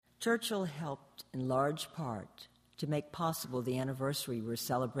Churchill helped in large part to make possible the anniversary we're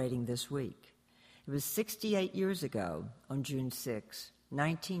celebrating this week. It was 68 years ago, on June 6,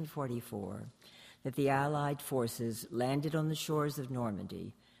 1944, that the Allied forces landed on the shores of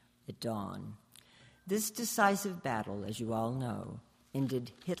Normandy at dawn. This decisive battle, as you all know,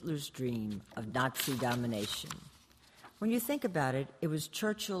 ended Hitler's dream of Nazi domination. When you think about it, it was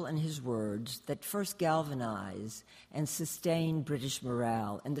Churchill and his words that first galvanized and sustained British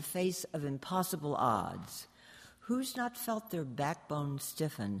morale in the face of impossible odds. Who's not felt their backbone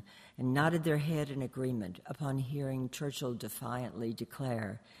stiffen and nodded their head in agreement upon hearing Churchill defiantly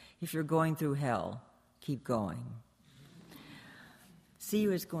declare, "If you're going through hell, keep going."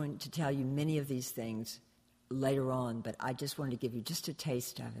 CU is going to tell you many of these things later on, but I just wanted to give you just a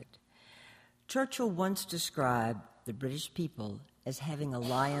taste of it. Churchill once described the British people as having a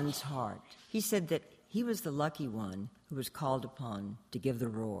lion's heart. He said that he was the lucky one who was called upon to give the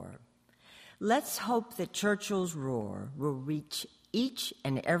roar. Let's hope that Churchill's roar will reach each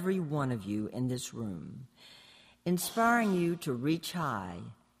and every one of you in this room, inspiring you to reach high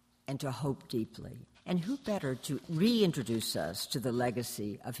and to hope deeply. And who better to reintroduce us to the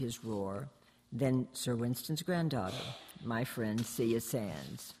legacy of his roar than Sir Winston's granddaughter, my friend Sia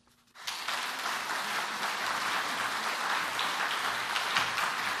Sands.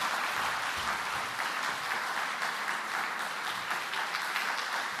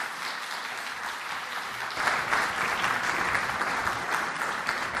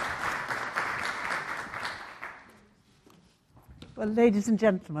 Well, ladies and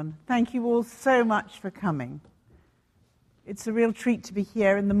gentlemen, thank you all so much for coming. It's a real treat to be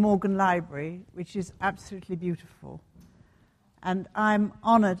here in the Morgan Library, which is absolutely beautiful. And I'm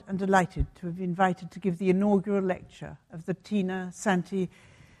honoured and delighted to have been invited to give the inaugural lecture of the Tina Santi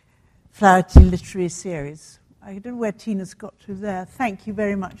Flaherty Literary Series. I don't know where Tina's got to there. Thank you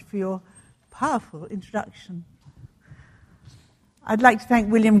very much for your powerful introduction. I'd like to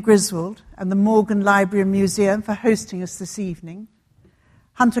thank William Griswold and the Morgan Library and Museum for hosting us this evening,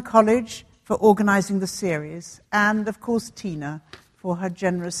 Hunter College for organising the series, and, of course, Tina for her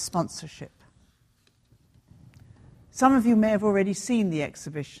generous sponsorship. Some of you may have already seen the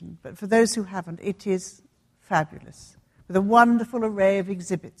exhibition, but for those who haven't, it is fabulous, with a wonderful array of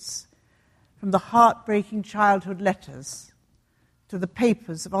exhibits, from the heartbreaking childhood letters to the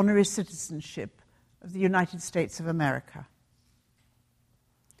papers of honorary citizenship of the United States of America.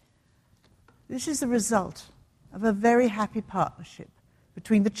 This is the result of a very happy partnership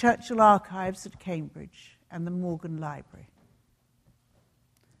between the Churchill Archives at Cambridge and the Morgan Library.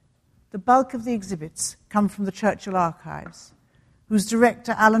 The bulk of the exhibits come from the Churchill Archives, whose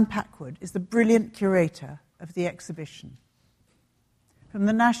director, Alan Packwood, is the brilliant curator of the exhibition. From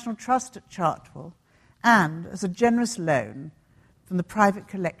the National Trust at Chartwell, and as a generous loan from the private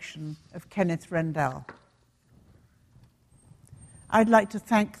collection of Kenneth Rendell. I'd like to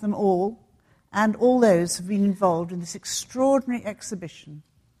thank them all, and all those who have been involved in this extraordinary exhibition,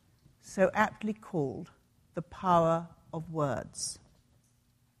 so aptly called The Power of Words.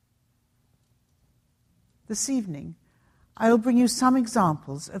 This evening, I will bring you some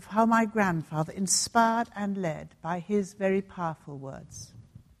examples of how my grandfather inspired and led by his very powerful words.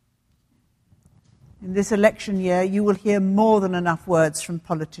 In this election year, you will hear more than enough words from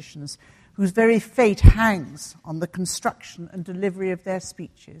politicians whose very fate hangs on the construction and delivery of their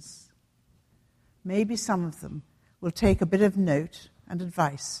speeches. Maybe some of them will take a bit of note and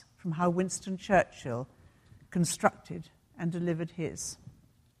advice from how Winston Churchill constructed and delivered his.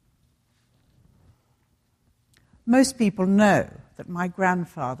 Most people know that my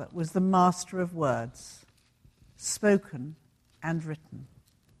grandfather was the master of words, spoken and written.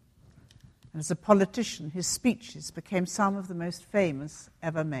 And as a politician, his speeches became some of the most famous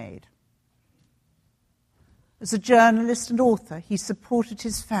ever made. As a journalist and author, he supported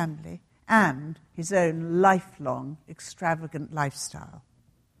his family and his own lifelong extravagant lifestyle.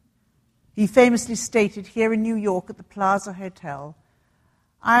 He famously stated here in New York at the Plaza Hotel,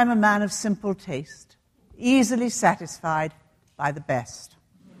 "I am a man of simple taste, easily satisfied by the best."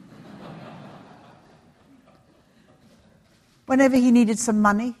 Whenever he needed some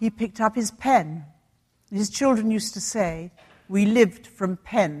money, he picked up his pen. His children used to say, "We lived from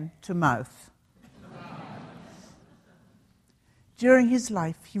pen to mouth." During his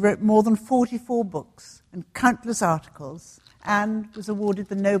life, he wrote more than 44 books and countless articles, and was awarded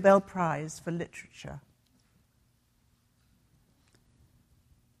the Nobel Prize for Literature.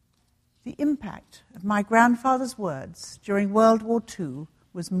 The impact of my grandfather's words during World War II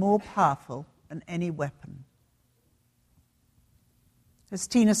was more powerful than any weapon. As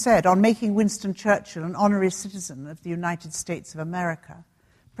Tina said, on making Winston Churchill an honorary citizen of the United States of America,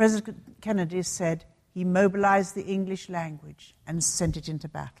 President Kennedy said he mobilized the English language and sent it into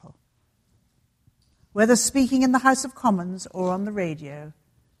battle. Whether speaking in the House of Commons or on the radio,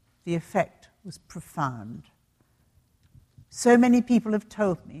 the effect was profound. So many people have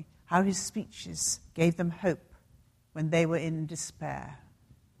told me how his speeches gave them hope when they were in despair.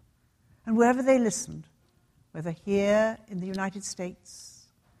 And wherever they listened, whether here in the United States,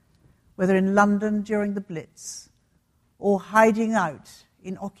 whether in London during the Blitz, or hiding out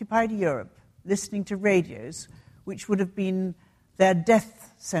in occupied Europe, listening to radios, which would have been their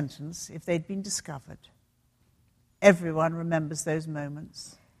death sentence if they'd been discovered. Everyone remembers those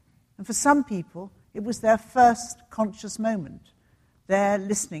moments. And for some people, it was their first conscious moment, there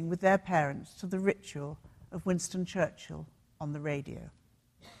listening with their parents to the ritual of Winston Churchill on the radio.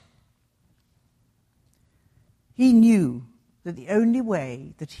 He knew that the only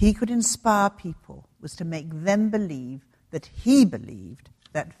way that he could inspire people was to make them believe that he believed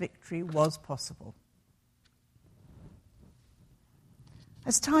that victory was possible.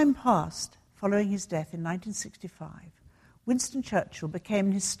 As time passed, following his death in 1965, Winston Churchill became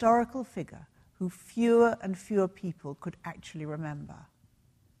an historical figure who fewer and fewer people could actually remember.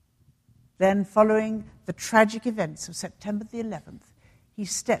 Then, following the tragic events of September the 11th, he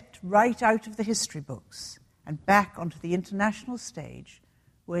stepped right out of the history books and back onto the international stage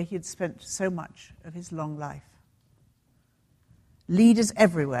where he had spent so much of his long life. Leaders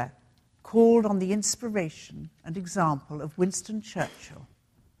everywhere called on the inspiration and example of Winston Churchill.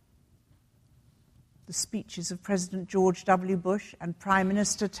 The speeches of President George W. Bush and Prime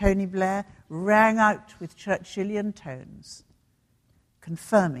Minister Tony Blair rang out with Churchillian tones,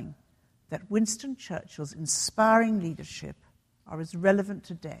 confirming that Winston Churchill's inspiring leadership are as relevant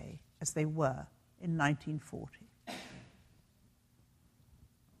today as they were in 1940.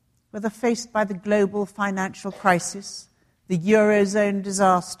 Whether faced by the global financial crisis, the Eurozone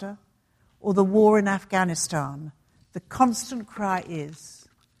disaster, or the war in Afghanistan, the constant cry is,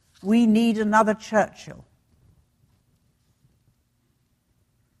 we need another Churchill.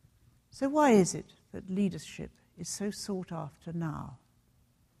 So why is it that leadership is so sought after now?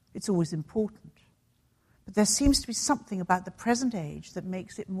 It's always important. But there seems to be something about the present age that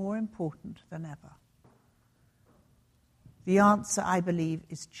makes it more important than ever. The answer, I believe,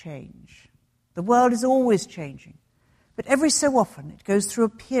 is change. The world is always changing. But every so often it goes through a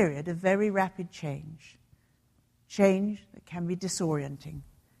period of very rapid change. Change that can be disorienting.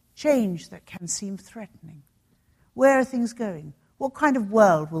 Change that can seem threatening. Where are things going? What kind of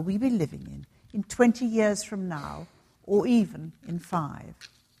world will we be living in 20 years from now, or even in 5?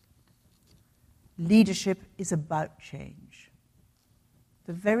 Leadership is about change.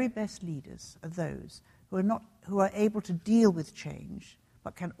 The very best leaders are those who are able to deal with change,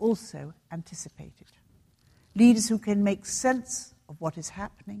 but can also anticipate it. Leaders who can make sense of what is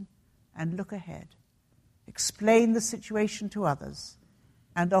happening and look ahead, explain the situation to others,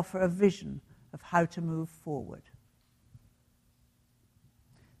 and offer a vision of how to move forward.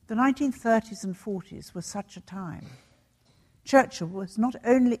 The 1930s and 40s were such a time. Churchill was not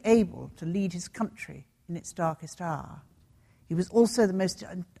only able to lead his country in its darkest hour, he was also the most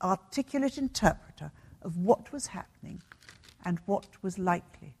articulate interpreter of what was happening and what was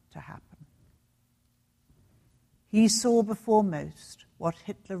likely to happen. He saw before most what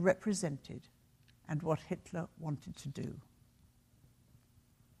Hitler represented and what Hitler wanted to do.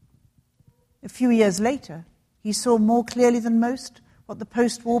 A few years later, he saw more clearly than most what the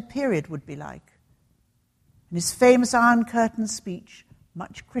post-war period would be like. And his famous Iron Curtain speech,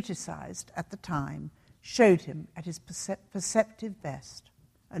 much criticized at the time, showed him at his perceptive best,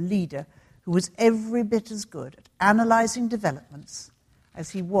 a leader who was every bit as good at analyzing developments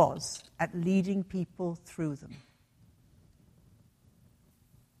as he was at leading people through them.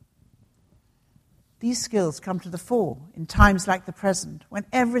 These skills come to the fore in times like the present, when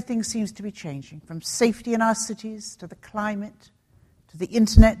everything seems to be changing, from safety in our cities to the climate, to the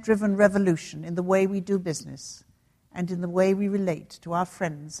internet-driven revolution in the way we do business and in the way we relate to our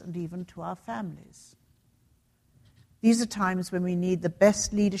friends and even to our families. These are times when we need the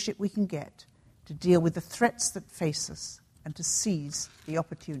best leadership we can get to deal with the threats that face us and to seize the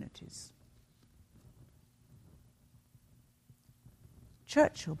opportunities.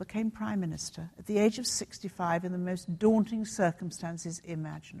 Churchill became Prime Minister at the age of 65 in the most daunting circumstances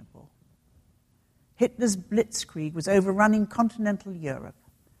imaginable. Hitler's blitzkrieg was overrunning continental Europe.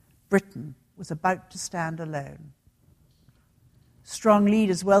 Britain was about to stand alone. Strong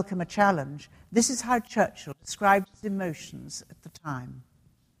leaders welcome a challenge. This is how Churchill described his emotions at the time.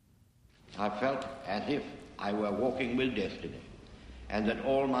 I felt as if I were walking with destiny, and that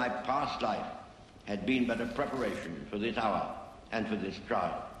all my past life had been but a preparation for this hour and for this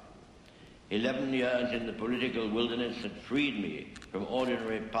trial. 11 years in the political wilderness had freed me from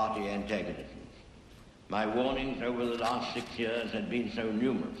ordinary party antagonisms. My warnings over the last 6 years had been so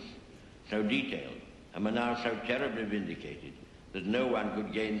numerous, so detailed, and were now so terribly vindicated that no one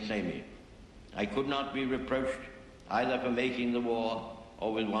could gainsay me. I could not be reproached either for making the war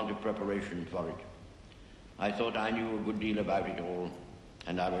or with want of preparation for it. I thought I knew a good deal about it all,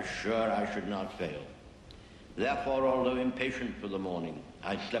 and I was sure I should not fail. Therefore, although impatient for the morning,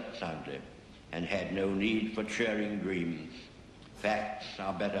 I slept soundly and had no need for cheering dreams. Facts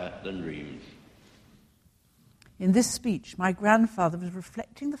are better than dreams. In this speech, my grandfather was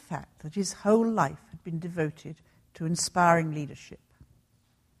reflecting the fact that his whole life had been devoted to inspiring leadership.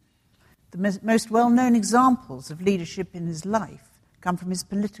 The most well-known examples of leadership in his life come from his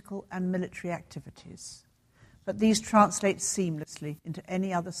political and military activities, but these translate seamlessly into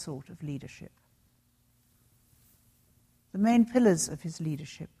any other sort of leadership. The main pillars of his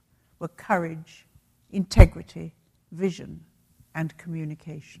leadership were courage, integrity, vision, and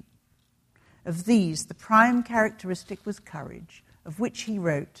communication. Of these, the prime characteristic was courage, of which he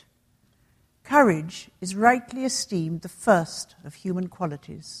wrote, "Courage is rightly esteemed the first of human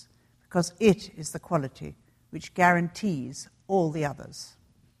qualities, because it is the quality which guarantees all the others."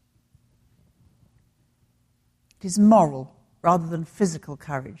 It is moral rather than physical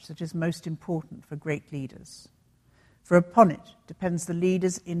courage that is most important for great leaders, for upon it depends the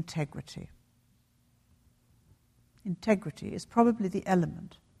leader's integrity. Integrity is probably the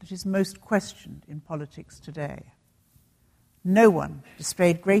element that is most questioned in politics today. No one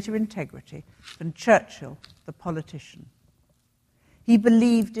displayed greater integrity than Churchill, the politician. He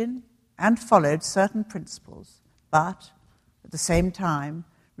believed in and followed certain principles, but at the same time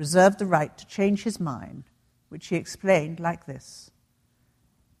reserved the right to change his mind, which he explained like this: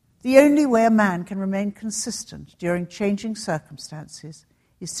 "The only way a man can remain consistent during changing circumstances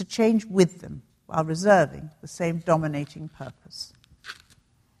is to change with them while reserving the same dominating purpose."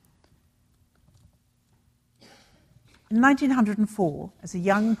 In 1904, as a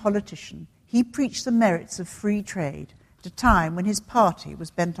young politician, he preached the merits of free trade at a time when his party was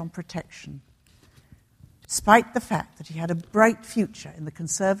bent on protection. Despite the fact that he had a bright future in the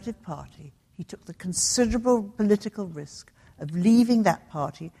Conservative Party, he took the considerable political risk of leaving that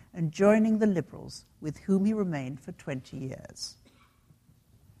party and joining the Liberals, with whom he remained for 20 years.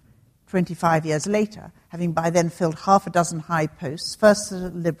 25 years later, having by then filled half a dozen high posts, first as a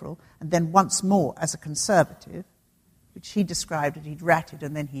Liberal and then once more as a Conservative, which he described that he'd ratted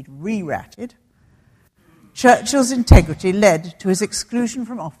and then he'd re-ratted, Churchill's integrity led to his exclusion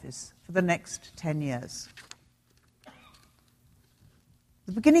from office for the next 10 years. At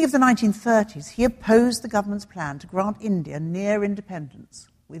the beginning of the 1930s, he opposed the government's plan to grant India near independence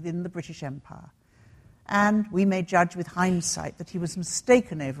within the British Empire. And we may judge with hindsight that he was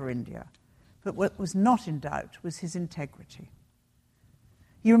mistaken over India, but what was not in doubt was his integrity.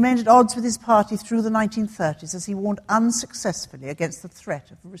 He remained at odds with his party through the 1930s as he warned unsuccessfully against the threat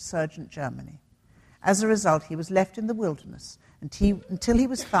of a resurgent Germany. As a result, he was left in the wilderness until he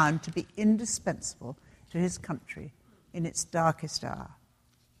was found to be indispensable to his country in its darkest hour.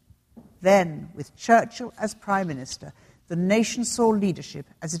 Then, with Churchill as Prime Minister, the nation saw leadership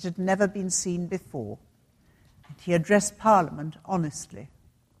as it had never been seen before, and he addressed Parliament honestly.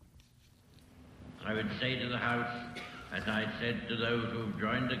 I would say to the House, as I said to those who have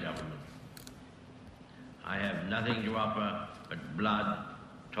joined the government, I have nothing to offer but blood,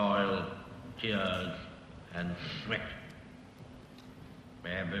 toil, tears, and sweat. We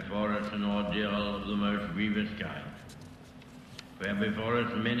have before us an ordeal of the most grievous kind. We have before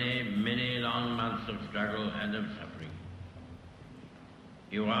us many, many long months of struggle and of suffering.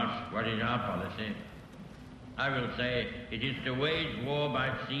 You ask, what is our policy? I will say, it is to wage war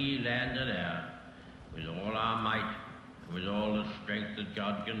by sea, land, and air, with all our might, with all the strength that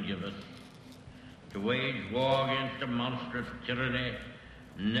God can give us, to wage war against a monstrous tyranny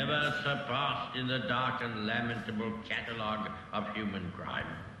never surpassed in the dark and lamentable catalogue of human crime.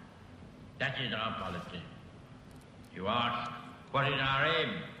 That is our policy. You ask, what is our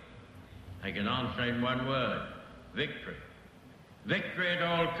aim? I can answer in one word: victory. Victory at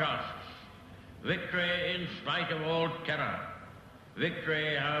all costs. Victory in spite of all terror.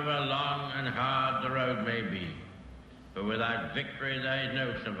 Victory however long and hard the road may be. For without victory there is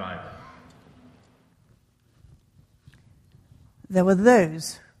no survival. There were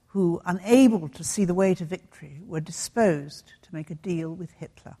those who, unable to see the way to victory, were disposed to make a deal with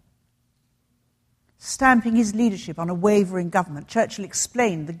Hitler. Stamping his leadership on a wavering government, Churchill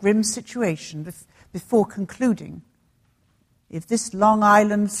explained the grim situation before concluding, "If this Long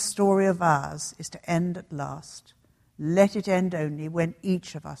Island story of ours is to end at last, let it end only when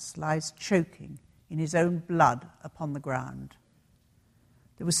each of us lies choking in his own blood upon the ground.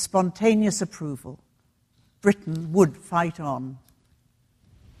 There was spontaneous approval. Britain would fight on.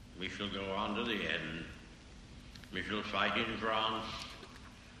 We shall go on to the end. We shall fight in France.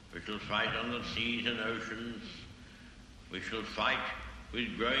 We shall fight on the seas and oceans. We shall fight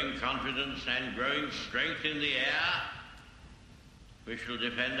with growing confidence and growing strength in the air. We shall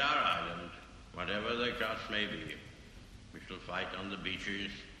defend our island, whatever the cost may be. We shall fight on the beaches.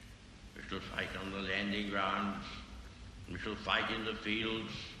 We shall fight on the landing grounds. We shall fight in the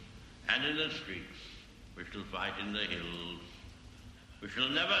fields and in the streets. We shall fight in the hills. We shall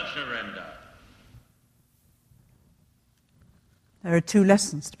never surrender. There are two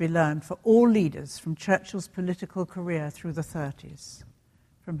lessons to be learned for all leaders from Churchill's political career through the 30s.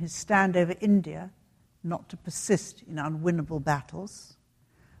 From his stand over India, not to persist in unwinnable battles,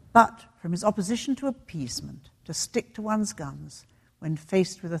 but from his opposition to appeasement, to stick to one's guns when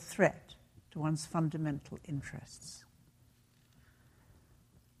faced with a threat to one's fundamental interests.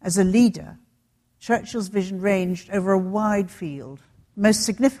 As a leader, Churchill's vision ranged over a wide field. Most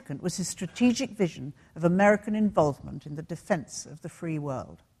significant was his strategic vision of American involvement in the defense of the free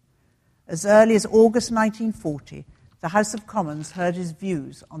world. As early as August 1940, the House of Commons heard his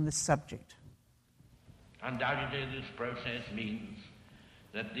views on this subject. Undoubtedly, this process means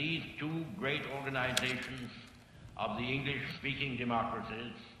that these two great organizations of the English-speaking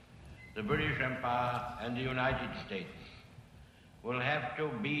democracies, the British Empire and the United States, will have to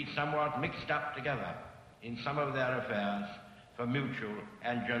be somewhat mixed up together in some of their affairs for mutual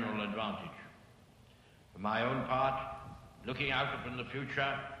and general advantage. For my own part, looking out upon the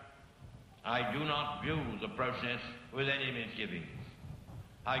future, I do not view the process with any misgivings.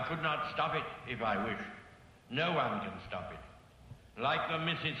 I could not stop it if I wished. No one can stop it. Like the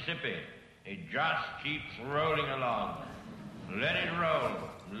Mississippi, it just keeps rolling along. Let it roll.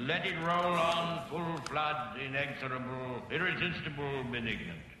 Let it roll on, full flood, inexorable, irresistible,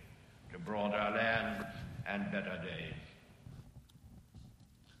 benignant, to broader lands and better days.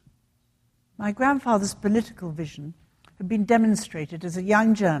 My grandfather's political vision had been demonstrated as a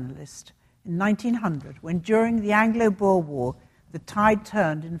young journalist in 1900 when, during the Anglo-Boer War, the tide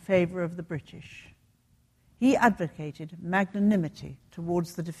turned in favour of the British. He advocated magnanimity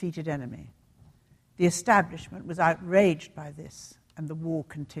towards the defeated enemy. The establishment was outraged by this, and the war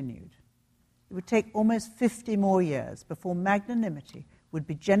continued. It would take almost 50 more years before magnanimity would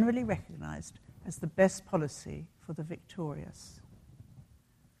be generally recognised as the best policy for the victorious.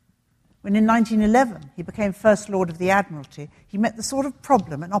 When in 1911 he became First Lord of the Admiralty, he met the sort of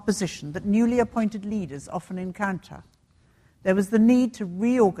problem and opposition that newly appointed leaders often encounter. There was the need to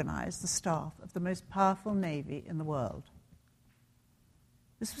reorganise the staff of the most powerful navy in the world.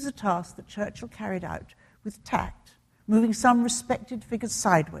 This was a task that Churchill carried out with tact, moving some respected figures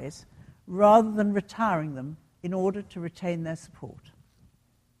sideways rather than retiring them in order to retain their support.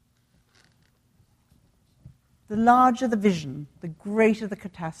 The larger the vision, the greater the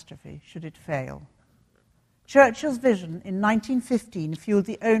catastrophe should it fail. Churchill's vision in 1915 fueled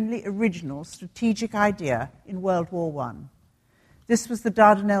the only original strategic idea in World War I. This was the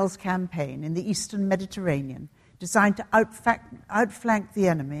Dardanelles campaign in the eastern Mediterranean, designed to outflank the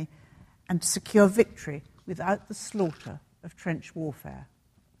enemy and to secure victory without the slaughter of trench warfare.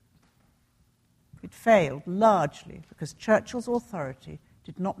 It failed largely because Churchill's authority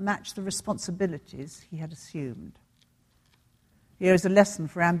did not match the responsibilities he had assumed. Here is a lesson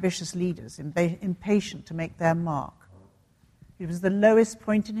for ambitious leaders, impatient to make their mark. It was the lowest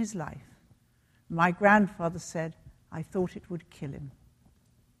point in his life. My grandfather said, "I thought it would kill him."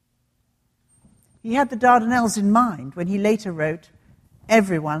 He had the Dardanelles in mind when he later wrote,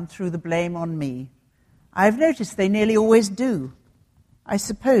 "Everyone threw the blame on me. I have noticed they nearly always do. I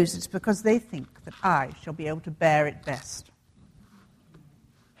suppose it's because they think that I shall be able to bear it best."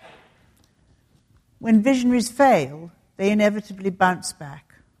 When visionaries fail, they inevitably bounce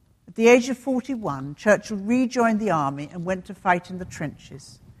back. At the age of 41, Churchill rejoined the army and went to fight in the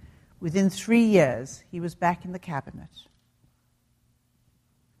trenches. Within 3 years, he was back in the cabinet.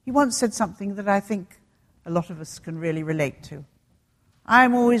 He once said something that I think a lot of us can really relate to. "I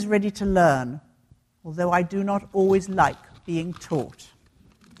am always ready to learn, although I do not always like being taught."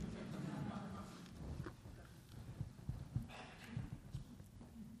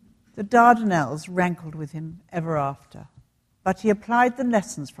 The Dardanelles rankled with him ever after, but he applied the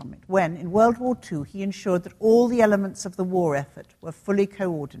lessons from it when, in World War II, he ensured that all the elements of the war effort were fully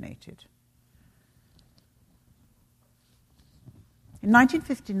coordinated. In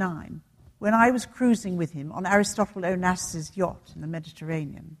 1959, when I was cruising with him on Aristotle Onassis' yacht in the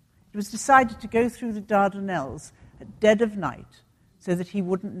Mediterranean, it was decided to go through the Dardanelles at dead of night so that he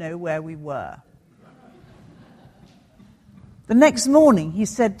wouldn't know where we were. The next morning he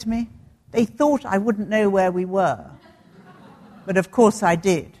said to me, "They thought I wouldn't know where we were." But of course I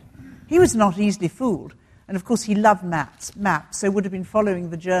did. He was not easily fooled, and of course he loved maps, so would have been following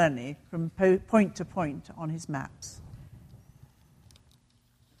the journey from point to point on his maps.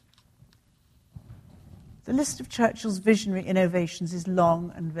 The list of Churchill's visionary innovations is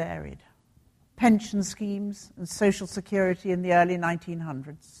long and varied. Pension schemes and social security in the early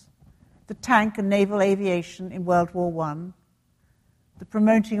 1900s, the tank and naval aviation in World War I, the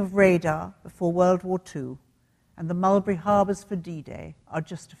promoting of radar before World War II, and the Mulberry Harbours for D-Day are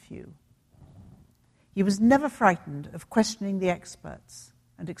just a few. He was never frightened of questioning the experts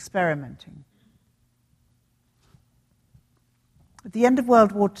and experimenting. At the end of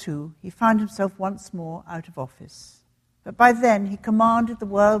World War II, he found himself once more out of office. But by then, he commanded the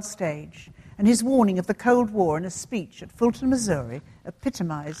world stage, and his warning of the Cold War in a speech at Fulton, Missouri,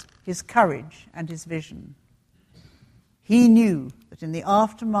 epitomized his courage and his vision. He knew that in the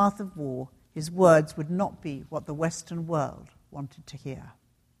aftermath of war, his words would not be what the Western world wanted to hear.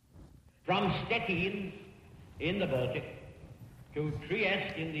 From Stettin in the Baltic to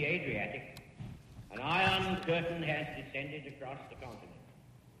Trieste in the Adriatic, an iron curtain has descended across the continent.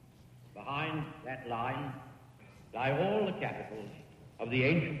 Behind that line lie all the capitals of the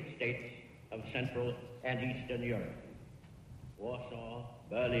ancient states of Central and Eastern Europe: Warsaw,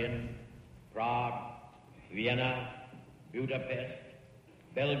 Berlin, Prague, Vienna, Budapest,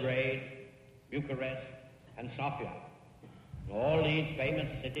 Belgrade, Bucharest, and Sofia. All these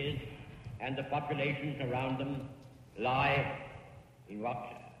famous cities and the populations around them lie in what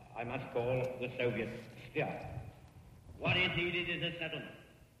I must call the Soviet sphere. What is needed is a settlement,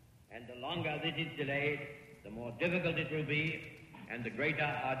 and the longer this is delayed, the more difficult it will be, and the greater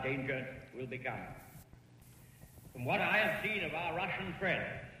our danger will become. From what I have seen of our Russian friends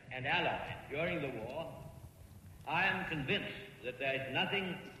and allies during the war, I am convinced that there is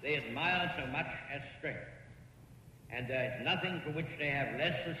nothing they admire so much as strength, and there is nothing for which they have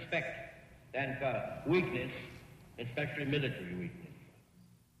less respect than for weakness, especially military weakness.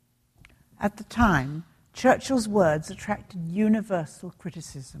 At the time, Churchill's words attracted universal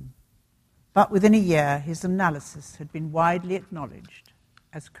criticism, but within a year his analysis had been widely acknowledged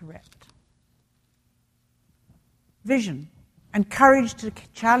as correct. Vision and courage to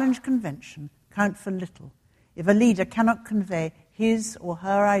challenge convention count for little if a leader cannot convey his or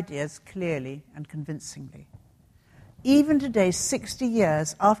her ideas clearly and convincingly. Even today, 60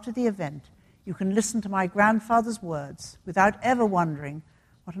 years after the event, you can listen to my grandfather's words without ever wondering,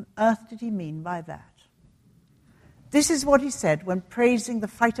 what on earth did he mean by that? This is what he said when praising the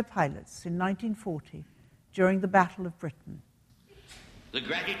fighter pilots in 1940 during the Battle of Britain. The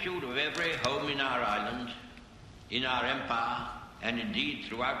gratitude of every home in our island, in our empire, and indeed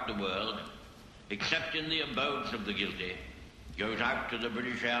throughout the world, except in the abodes of the guilty, goes out to the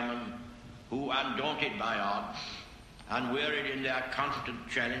British airmen who, undaunted by odds, unwearied in their constant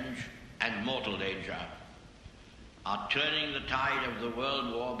challenge and mortal danger, are turning the tide of the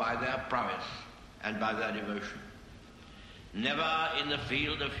world war by their prowess and by their devotion. Never in the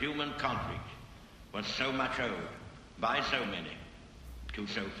field of human conflict was so much owed by so many to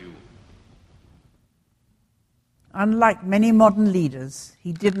so few. Unlike many modern leaders,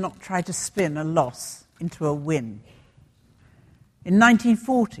 he did not try to spin a loss into a win. In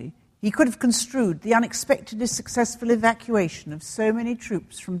 1940, he could have construed the unexpectedly successful evacuation of so many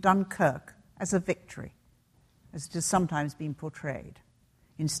troops from Dunkirk as a victory, as it has sometimes been portrayed.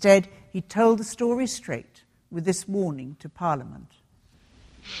 Instead, he told the story straight with this warning to Parliament.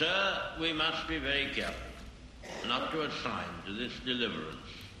 Sir, we must be very careful not to assign to this deliverance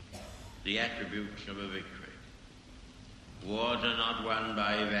the attributes of a victory. Wars are not won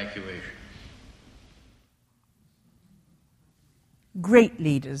by evacuation. Great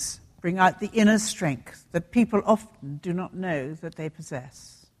leaders bring out the inner strength that people often do not know that they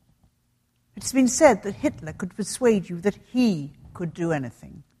possess. It's been said that Hitler could persuade you that he could do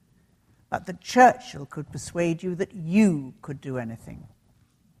anything, but that Churchill could persuade you that you could do anything.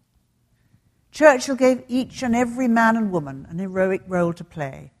 Churchill gave each and every man and woman an heroic role to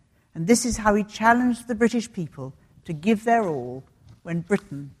play, and this is how he challenged the British people to give their all when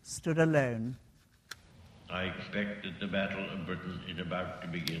Britain stood alone. I expect that the Battle of Britain is about to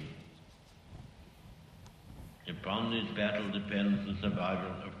begin. Upon this battle depends the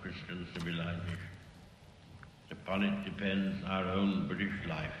survival of Christian civilization. Upon it depends our own British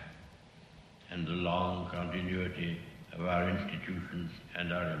life and the long continuity of our institutions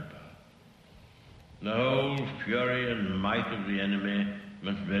and our empire. The whole fury and might of the enemy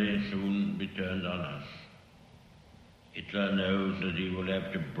must very soon be turned on us. Hitler knows that he will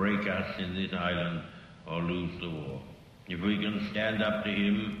have to break us in this island or lose the war. If we can stand up to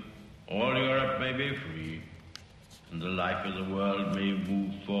him, all Europe may be free, and the life of the world may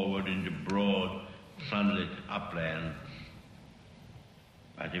move forward into broad, sunlit uplands.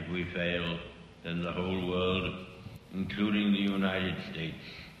 But if we fail, then the whole world, including the United States,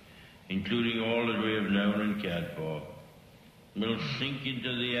 including all that we have known and cared for, will sink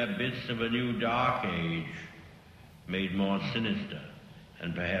into the abyss of a new dark age, made more sinister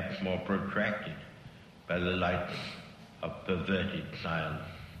and perhaps more protracted by the lights of perverted science.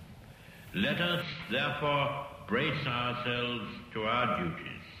 Let us, therefore, brace ourselves to our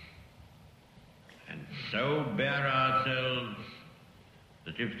duties, and so bear ourselves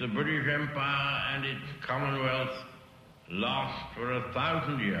that if the British Empire and its Commonwealth last for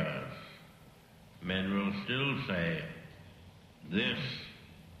 1,000 years, men will still say, this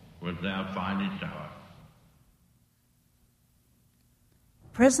was their finest hour.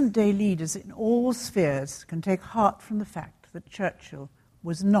 Present-day leaders in all spheres can take heart from the fact that Churchill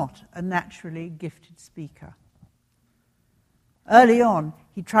was not a naturally gifted speaker. Early on,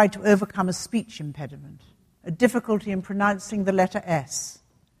 he tried to overcome a speech impediment, a difficulty in pronouncing the letter S.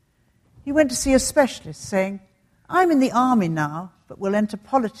 He went to see a specialist saying, "I'm in the army now, but will enter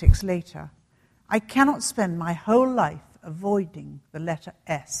politics later. I cannot spend my whole life avoiding the letter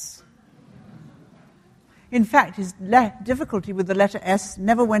S." In fact, his difficulty with the letter S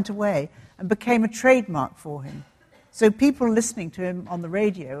never went away and became a trademark for him. So people listening to him on the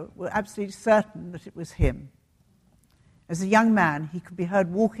radio were absolutely certain that it was him. As a young man, he could be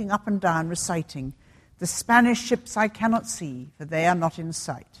heard walking up and down reciting, "The Spanish ships I cannot see, for they are not in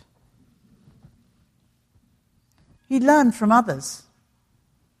sight." He learned from others.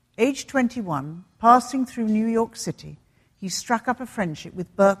 Aged 21, passing through New York City, he struck up a friendship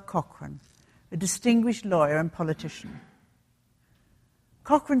with Burke Cockran, a distinguished lawyer and politician.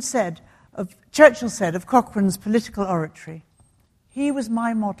 Churchill said of Cochran's political oratory, "He was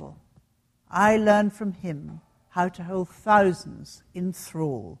my model. I learned from him how to hold thousands in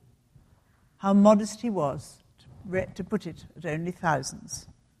thrall." How modest he was to put it at only thousands.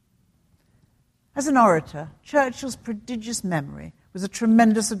 As an orator, Churchill's prodigious memory was a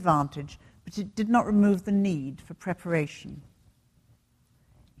tremendous advantage, but it did not remove the need for preparation.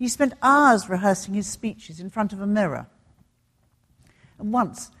 He spent hours rehearsing his speeches in front of a mirror. And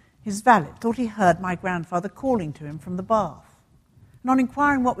once, his valet thought he heard my grandfather calling to him from the bath. And on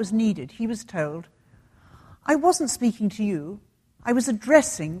inquiring what was needed, he was told, "I wasn't speaking to you, I was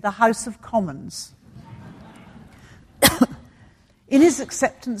addressing the House of Commons." In his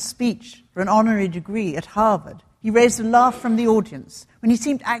acceptance speech for an honorary degree at Harvard, he raised a laugh from the audience when he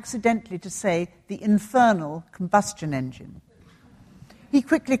seemed accidentally to say the infernal combustion engine. He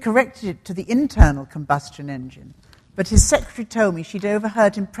quickly corrected it to the internal combustion engine, but his secretary told me she'd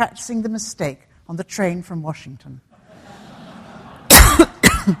overheard him practicing the mistake on the train from Washington.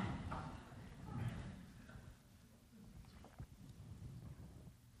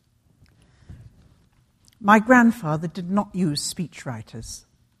 My grandfather did not use speechwriters.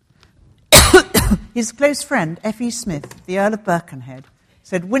 His close friend, F.E. Smith, the Earl of Birkenhead,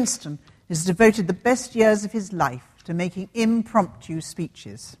 said Winston has devoted the best years of his life to making impromptu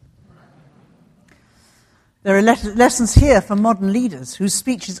speeches. There are lessons here for modern leaders whose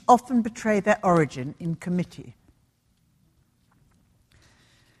speeches often betray their origin in committee.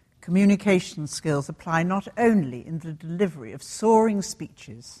 Communication skills apply not only in the delivery of soaring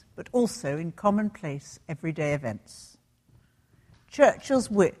speeches, but also in commonplace, everyday events.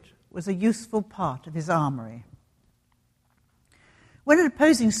 Churchill's wit was a useful part of his armoury. When an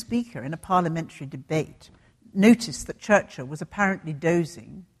opposing speaker in a parliamentary debate noticed that Churchill was apparently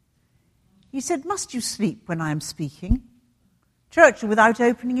dozing, he said, "Must you sleep when I am speaking?" Churchill, without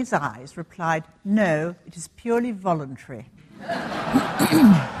opening his eyes, replied, "No, it is purely voluntary."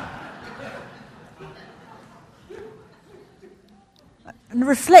 And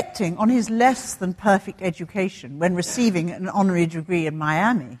reflecting on his less than perfect education when receiving an honorary degree in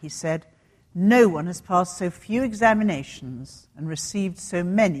Miami, he said, "No one has passed so few examinations and received so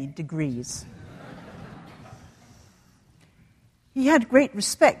many degrees." He had great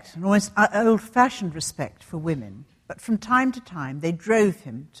respect, an almost old-fashioned respect for women, but from time to time they drove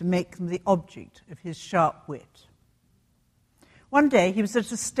him to make them the object of his sharp wit. One day he was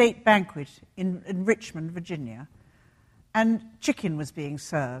at a state banquet in Richmond, Virginia, and chicken was being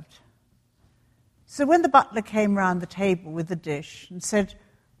served. So when the butler came round the table with the dish and said,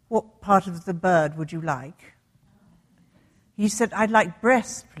 "What part of the bird would you like?" he said, "I'd like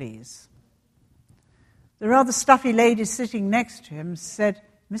breast, please." The rather stuffy lady sitting next to him said,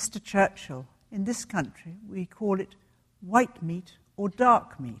 "Mr. Churchill, in this country we call it white meat or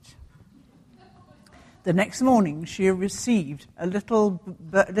dark meat? The next morning, she received a little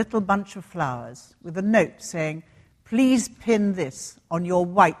bunch of flowers with a note saying, "Please pin this on your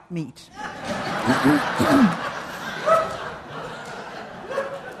white meat."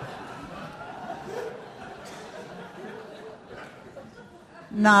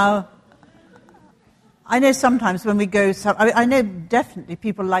 Now, I know sometimes when we go, I know definitely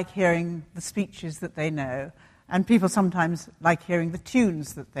people like hearing the speeches that they know, and people sometimes like hearing the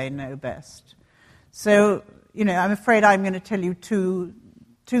tunes that they know best. So, I'm afraid I'm going to tell you two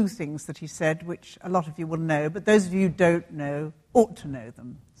things that he said, which a lot of you will know, but those of you who don't know ought to know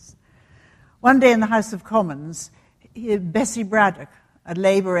them. One day in the House of Commons, Bessie Braddock, a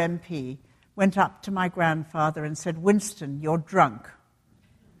Labour MP, went up to my grandfather and said, "Winston, you're drunk."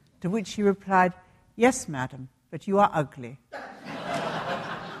 To which he replied, "Yes, madam, but you are ugly.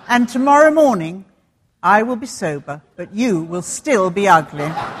 And tomorrow morning, I will be sober, but you will still be ugly."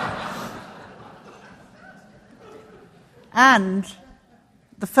 And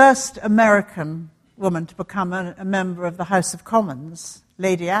the first American woman to become a member of the House of Commons,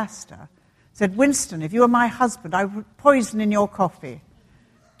 Lady Astor, said, "Winston, if you were my husband, I would poison in your coffee."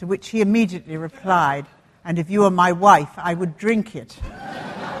 To which he immediately replied, "And if you were my wife, I would drink it."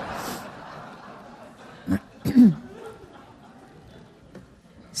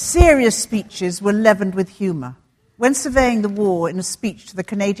 Serious speeches were leavened with humour. When surveying the war in a speech to the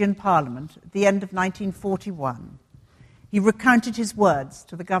Canadian Parliament at the end of 1941, he recounted his words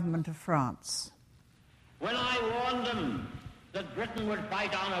to the government of France. When I warned them that Britain would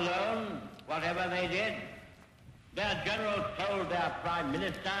fight on alone, whatever they did, their generals told their Prime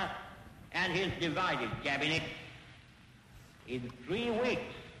Minister and his divided cabinet, "In 3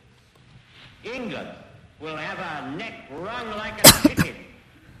 weeks, England will have her neck wrung like a chicken.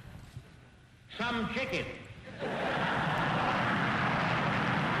 Some chicken."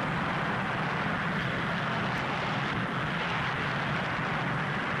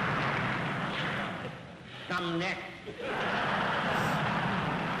 Some neck.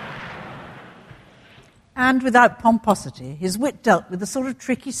 And without pomposity, his wit dealt with the sort of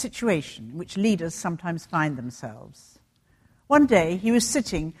tricky situation in which leaders sometimes find themselves. One day, he was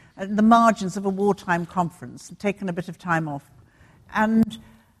sitting at the margins of a wartime conference and taken a bit of time off, and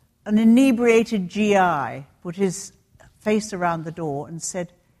an inebriated GI put his face around the door and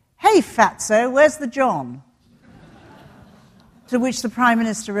said, "Hey, fatso, where's the John?" To which the Prime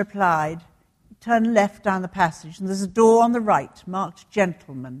Minister replied, "Turn left down the passage, and there's a door on the right marked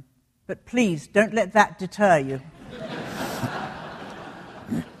gentlemen. But please, don't let that deter you."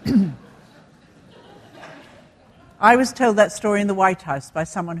 I was told that story in the White House by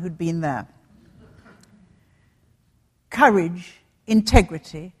someone who'd been there. Courage,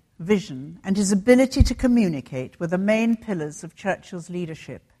 integrity, vision, and his ability to communicate were the main pillars of Churchill's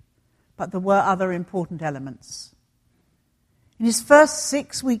leadership, but there were other important elements. In his first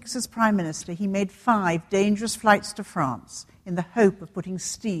 6 weeks as Prime Minister, he made 5 dangerous flights to France in the hope of putting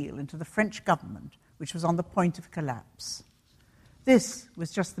steel into the French government, which was on the point of collapse. This was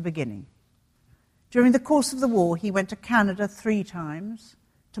just the beginning. During the course of the war, he went to Canada 3 times,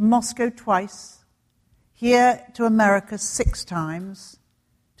 to Moscow twice, here to America 6 times,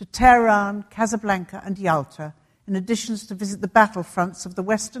 to Tehran, Casablanca, and Yalta, in addition to visit the battlefronts of the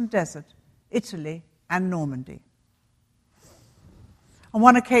Western Desert, Italy, and Normandy. On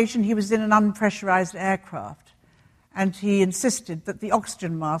one occasion, he was in an unpressurized aircraft, and he insisted that the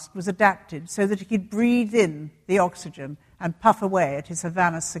oxygen mask was adapted so that he could breathe in the oxygen and puff away at his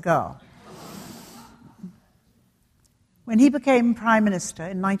Havana cigar. When he became Prime Minister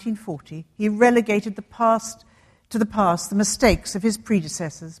in 1940, he relegated to the past the mistakes of his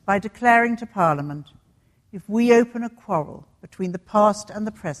predecessors by declaring to Parliament, "If we open a quarrel between the past and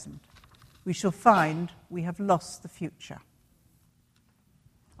the present, we shall find we have lost the future."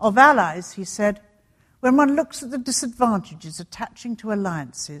 Of allies, he said, "When one looks at the disadvantages attaching to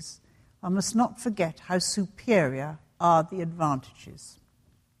alliances, one must not forget how superior are the advantages."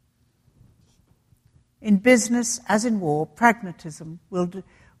 In business, as in war, pragmatism will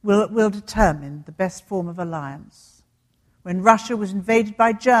determine the best form of alliance. When Russia was invaded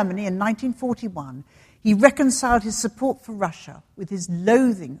by Germany in 1941, he reconciled his support for Russia with his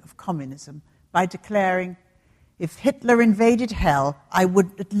loathing of communism by declaring, "If Hitler invaded hell, I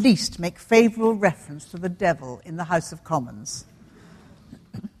would at least make favourable reference to the devil in the House of Commons."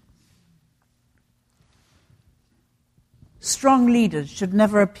 Strong leaders should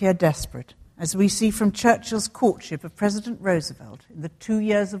never appear desperate, as we see from Churchill's courtship of President Roosevelt in the 2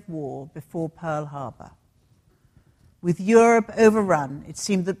 years of war before Pearl Harbor. With Europe overrun, it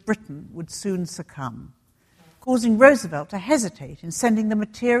seemed that Britain would soon succumb. causing Roosevelt to hesitate in sending the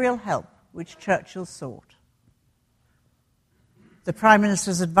material help which Churchill sought. The Prime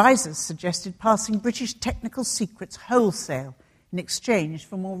Minister's advisers suggested passing British technical secrets wholesale in exchange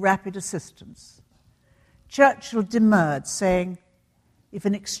for more rapid assistance. Churchill demurred, saying, "If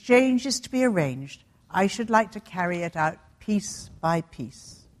an exchange is to be arranged, I should like to carry it out piece by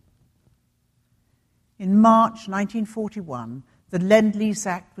piece." In March 1941, the Lend-Lease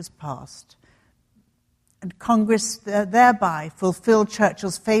Act was passed, and Congress thereby fulfilled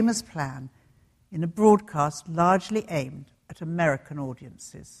Churchill's famous plan in a broadcast largely aimed at American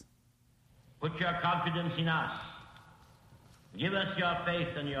audiences. Put your confidence in us. Give us your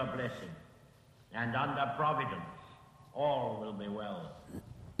faith and your blessing, and under providence all will be well.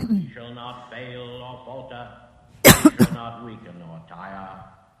 We shall not fail or falter, we shall not weaken or tire.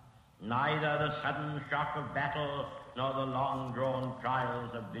 Neither the sudden shock of battle nor the long-drawn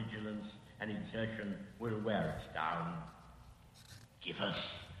trials of vigilance and exertion will wear us down. Give us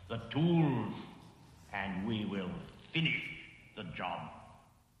the tools, and we will finish the job.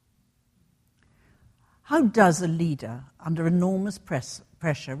 How does a leader under enormous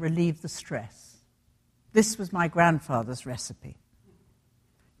pressure relieve the stress? This was my grandfather's recipe.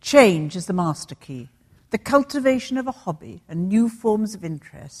 Change is the master key. The cultivation of a hobby and new forms of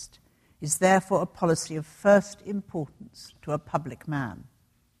interest is therefore a policy of first importance to a public man.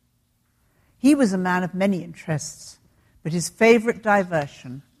 He was a man of many interests, but his favourite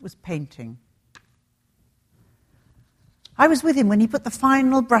diversion was painting. I was with him when he put the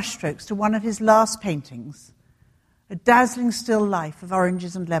final brushstrokes to one of his last paintings, a dazzling still life of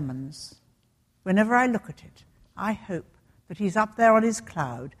oranges and lemons. Whenever I look at it, I hope that he's up there on his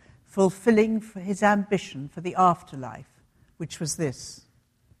cloud, fulfilling his ambition for the afterlife, which was this: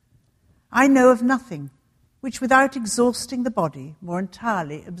 I know of nothing which, without exhausting the body, more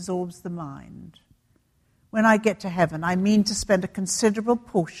entirely absorbs the mind. When I get to heaven, I mean to spend a considerable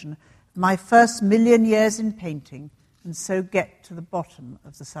portion of my first 1,000,000 years in painting, and so get to the bottom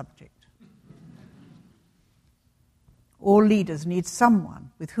of the subject. All leaders need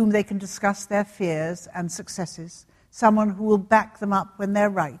someone with whom they can discuss their fears and successes, someone who will back them up when they're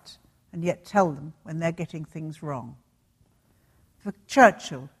right, and yet tell them when they're getting things wrong. For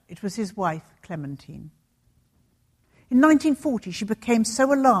Churchill, it was his wife, Clementine. In 1940, she became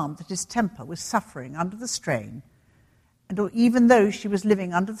so alarmed that his temper was suffering under the strain, and even though she was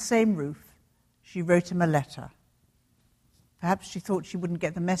living under the same roof, she wrote him a letter. Perhaps she thought she wouldn't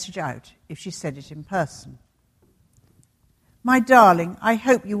get the message out if she said it in person. My darling, I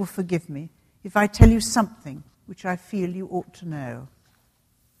hope you will forgive me if I tell you something which I feel you ought to know.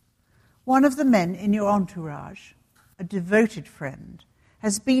 One of the men in your entourage, a devoted friend,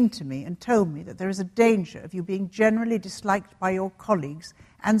 has been to me and told me that there is a danger of you being generally disliked by your colleagues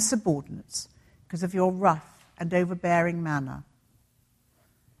and subordinates because of your rough and overbearing manner.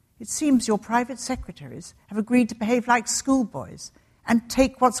 It seems your private secretaries have agreed to behave like schoolboys and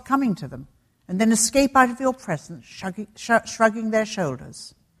take what's coming to them, and then escape out of your presence, shrugging their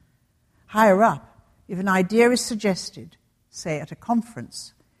shoulders. Higher up, if an idea is suggested, say at a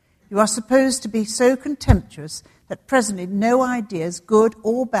conference, you are supposed to be so contemptuous that presently no ideas, good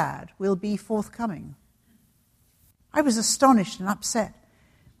or bad, will be forthcoming. I was astonished and upset,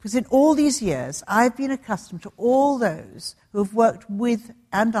 because in all these years I've been accustomed to all those who have worked with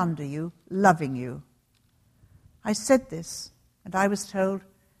and under you, loving you. I said this, and I was told,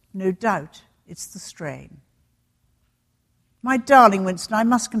 no doubt it's the strain. My darling Winston, I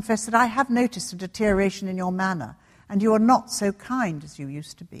must confess that I have noticed a deterioration in your manner, and you are not so kind as you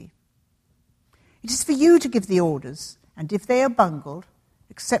used to be. It is for you to give the orders, and if they are bungled,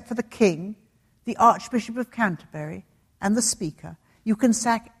 except for the King, the Archbishop of Canterbury, and the Speaker, you can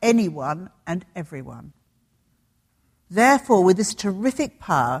sack anyone and everyone. Therefore, with this terrific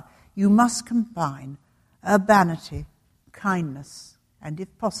power, you must combine urbanity, kindness, and,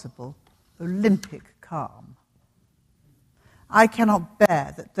 if possible, Olympic calm. I cannot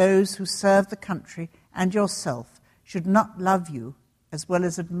bear that those who serve the country and yourself should not love you as well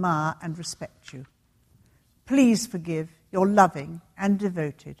as admire and respect you. Please forgive your loving and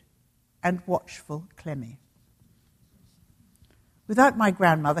devoted and watchful Clemmy. Without my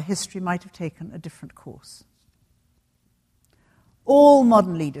grandmother, history might have taken a different course. All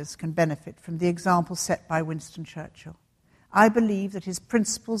modern leaders can benefit from the example set by Winston Churchill. I believe that his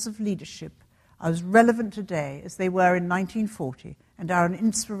principles of leadership are as relevant today as they were in 1940 and are an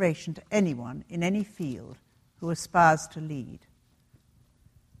inspiration to anyone in any field who aspires to lead.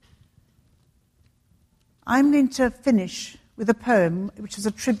 I'm going to finish with a poem which is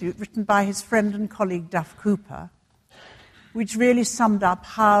a tribute written by his friend and colleague Duff Cooper, which really summed up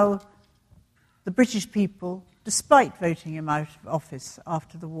how the British people despite voting him out of office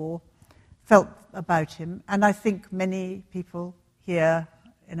after the war, felt about him, and I think many people here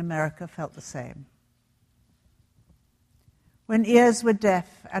in America felt the same. When ears were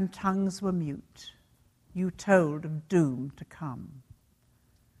deaf and tongues were mute, you told of doom to come.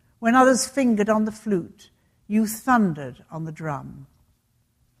 When others fingered on the flute, you thundered on the drum.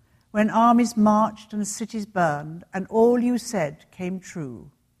 When armies marched and cities burned, and all you said came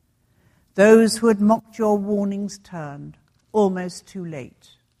true, those who had mocked your warnings turned, almost too late,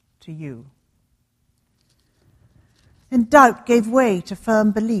 to you. And doubt gave way to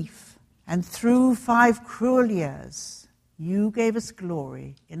firm belief, and through 5 cruel years, you gave us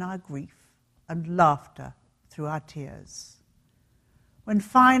glory in our grief and laughter through our tears. When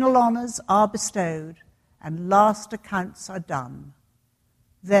final honours are bestowed and last accounts are done,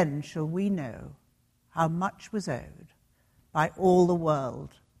 then shall we know how much was owed by all the world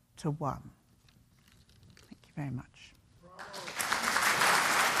to one. Thank you very much.